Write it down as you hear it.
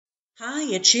Hi,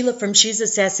 it's Sheila from She's a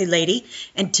Sassy Lady,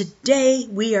 and today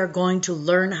we are going to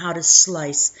learn how to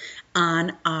slice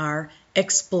on our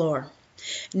Explorer.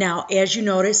 Now, as you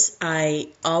notice, I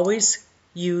always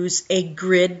use a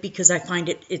grid because I find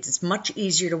it's much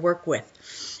easier to work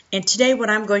with. And today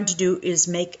what I'm going to do is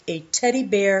make a teddy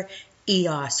bear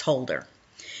EOS holder.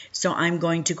 So I'm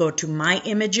going to go to My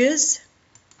Images,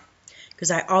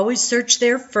 because I always search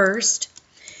there first,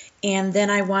 and then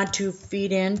I want to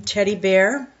feed in teddy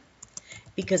bear,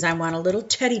 because I want a little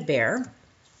teddy bear,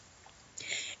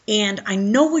 and I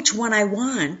know which one I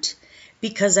want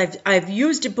because I've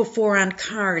used it before on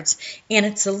cards, and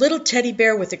it's a little teddy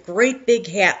bear with a great big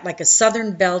hat like a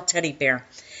Southern Belle teddy bear.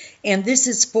 And this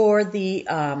is for the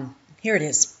here it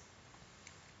is,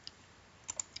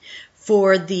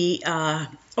 for the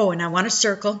oh, and I want a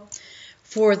circle.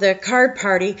 For the card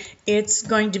party, it's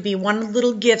going to be one of the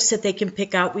little gifts that they can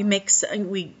pick out.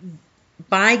 We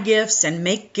buy gifts and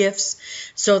make gifts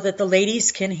so that the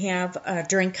ladies can have,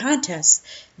 during contests,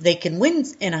 they can win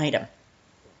an item.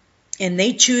 And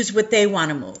they choose what they want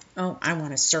to move. Oh, I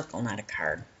want a circle, not a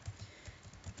card.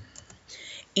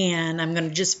 And I'm going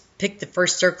to just pick the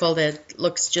first circle that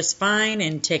looks just fine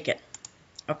and take it.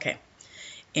 Okay.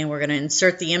 And we're going to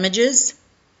insert the images.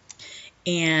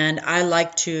 And I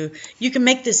like to, you can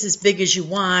make this as big as you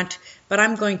want, but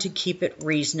I'm going to keep it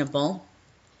reasonable.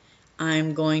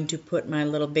 I'm going to put my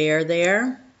little bear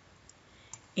there,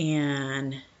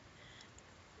 and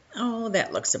oh,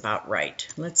 that looks about right.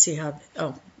 Let's see how,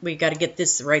 oh, we got to get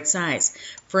this the right size.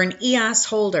 For an EOS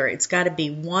holder, it's got to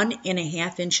be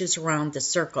 1.5 inches around the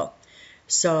circle.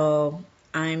 So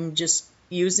I'm just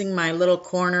using my little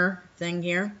corner thing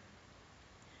here.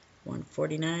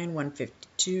 149,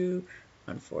 152,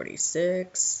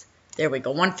 146. There we go,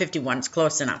 151 is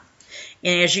close enough.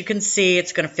 And as you can see,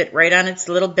 it's going to fit right on its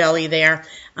little belly there.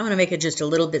 I'm going to make it just a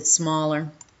little bit smaller.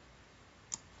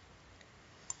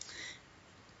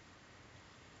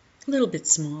 A little bit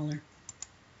smaller.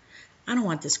 I don't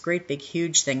want this great big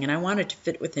huge thing, and I want it to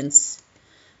fit within,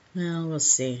 well, we'll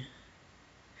see,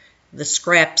 the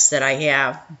scraps that I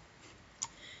have.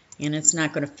 And it's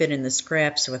not going to fit in the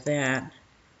scraps with that.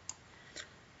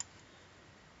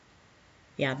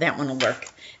 Yeah, that one will work.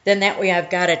 Then that way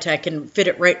I've got it, I can fit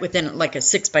it right within like a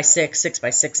 6x6,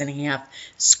 6x6.5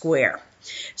 square.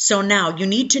 So now you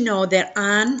need to know that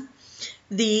on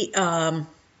the,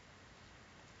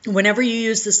 whenever you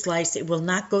use the slice, it will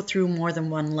not go through more than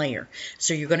one layer.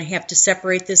 So you're going to have to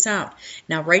separate this out.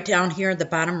 Now right down here at the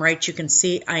bottom right, you can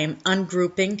see I am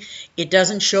ungrouping. It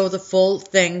doesn't show the full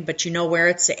thing, but you know where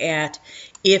it's at.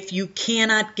 If you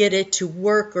cannot get it to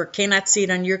work or cannot see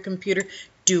it on your computer,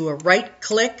 do a right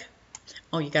click.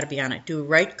 Oh, you got to be on it. Do a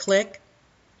right click.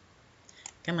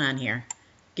 Come on here.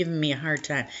 Giving me a hard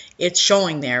time. It's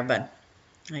showing there, but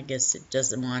I guess it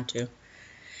doesn't want to.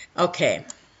 Okay.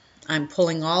 I'm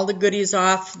pulling all the goodies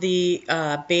off the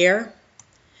bear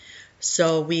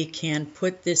so we can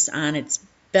put this on its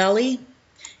belly,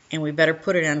 and we better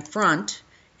put it on front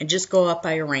and just go up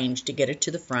by a range to get it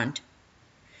to the front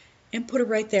and put it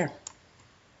right there.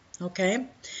 Okay,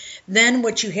 then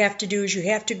what you have to do is you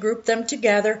have to group them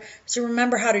together. So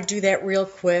remember how to do that real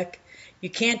quick. You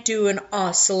can't do an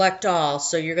select all,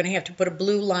 so you're going to have to put a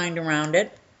blue line around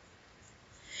it.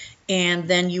 And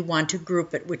then you want to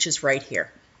group it, which is right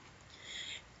here.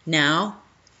 Now,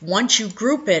 once you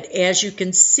group it, as you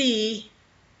can see,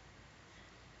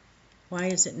 why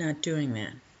is it not doing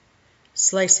that?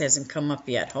 Slice hasn't come up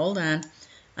yet. Hold on.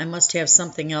 I must have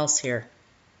something else here.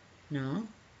 No.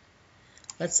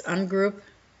 Let's ungroup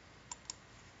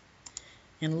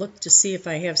and look to see if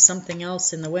I have something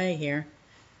else in the way here.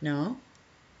 No.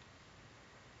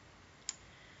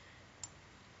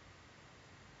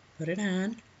 Put it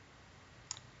on.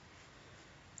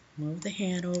 Move the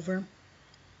hand over.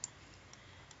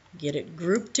 Get it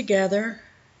grouped together.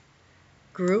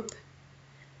 Group.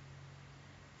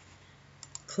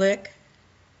 Click.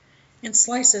 And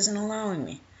slice isn't allowing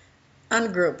me.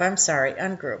 Ungroup. I'm sorry.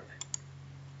 Ungroup.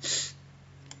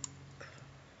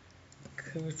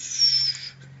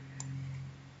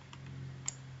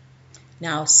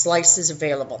 Now slice is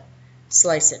available.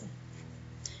 Slice it.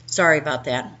 Sorry about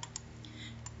that.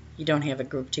 You don't have it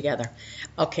grouped together.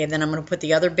 Okay, then I'm going to put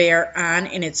the other bear on,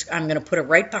 and I'm going to put it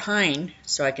right behind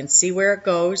so I can see where it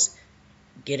goes.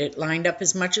 Get it lined up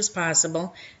as much as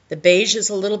possible. The beige is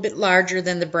a little bit larger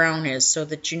than the brown is, so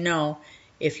that you know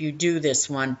if you do this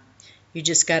one, you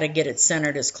just got to get it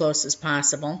centered as close as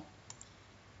possible.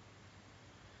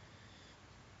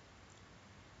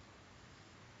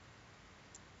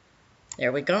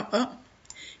 There we go. Oh,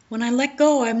 when I let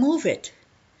go, I move it.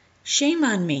 Shame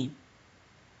on me.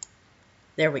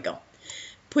 There we go.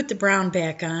 Put the brown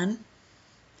back on,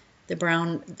 the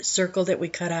brown circle that we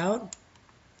cut out.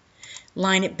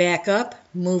 Line it back up,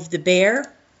 move the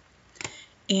bear,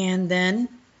 and then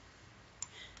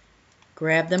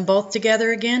grab them both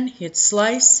together again, hit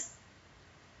slice,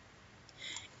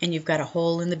 and you've got a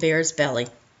hole in the bear's belly.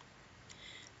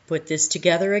 Put this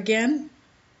together again,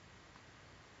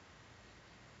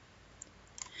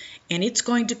 and it's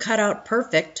going to cut out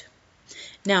perfect.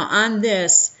 Now on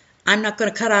this, I'm not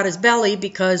going to cut out his belly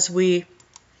because we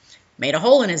made a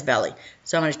hole in his belly.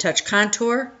 So I'm going to touch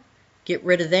contour, get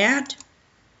rid of that,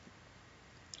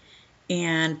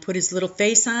 and put his little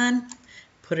face on,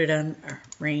 put it on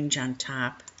arrange on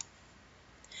top.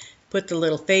 Put the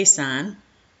little face on.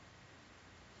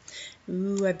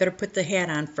 Ooh, I better put the hat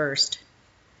on first.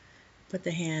 Put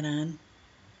the hat on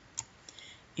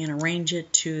and arrange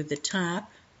it to the top.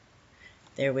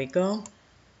 There we go.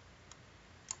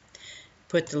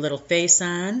 Put the little face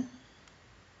on.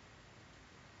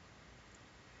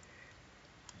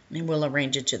 And we'll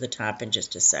arrange it to the top in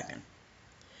just a second.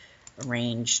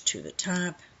 Arrange to the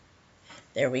top.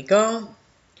 There we go.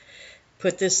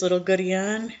 Put this little goodie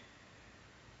on.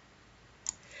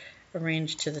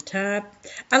 Arrange to the top.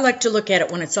 I like to look at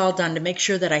it when it's all done to make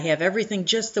sure that I have everything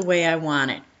just the way I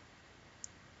want it.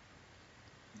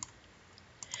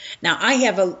 Now I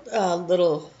have a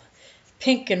little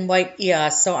pink and white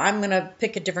EOS, so I'm going to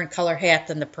pick a different color hat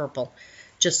than the purple,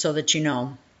 just so that you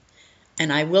know.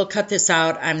 And I will cut this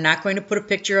out. I'm not going to put a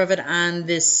picture of it on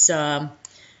this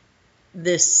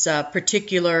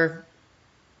particular,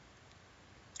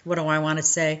 what do I want to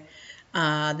say?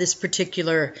 This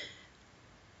particular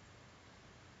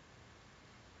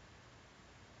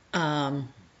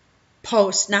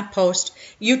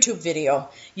YouTube video.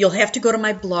 You'll have to go to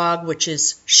my blog, which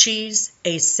is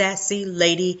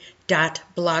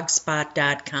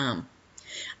she'sassylady.blogspot.com.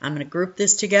 I'm going to group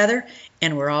this together,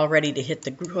 and we're all ready to hit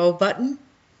the go button.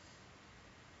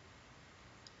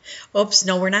 Oops,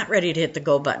 no, we're not ready to hit the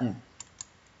go button.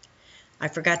 I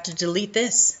forgot to delete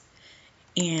this.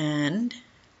 And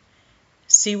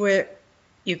see where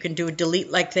you can do a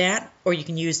delete like that, or you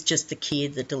can use just the key,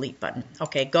 the delete button.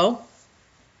 Okay, go.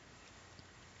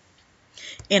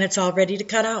 And it's all ready to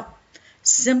cut out.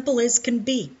 Simple as can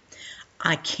be.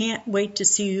 I can't wait to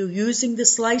see you using the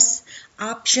slice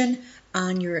option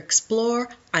on your Explorer.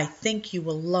 I think you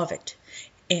will love it.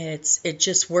 It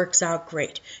just works out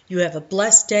great. You have a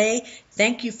blessed day.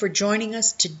 Thank you for joining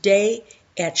us today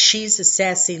at She's a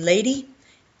Sassy Lady.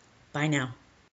 Bye now.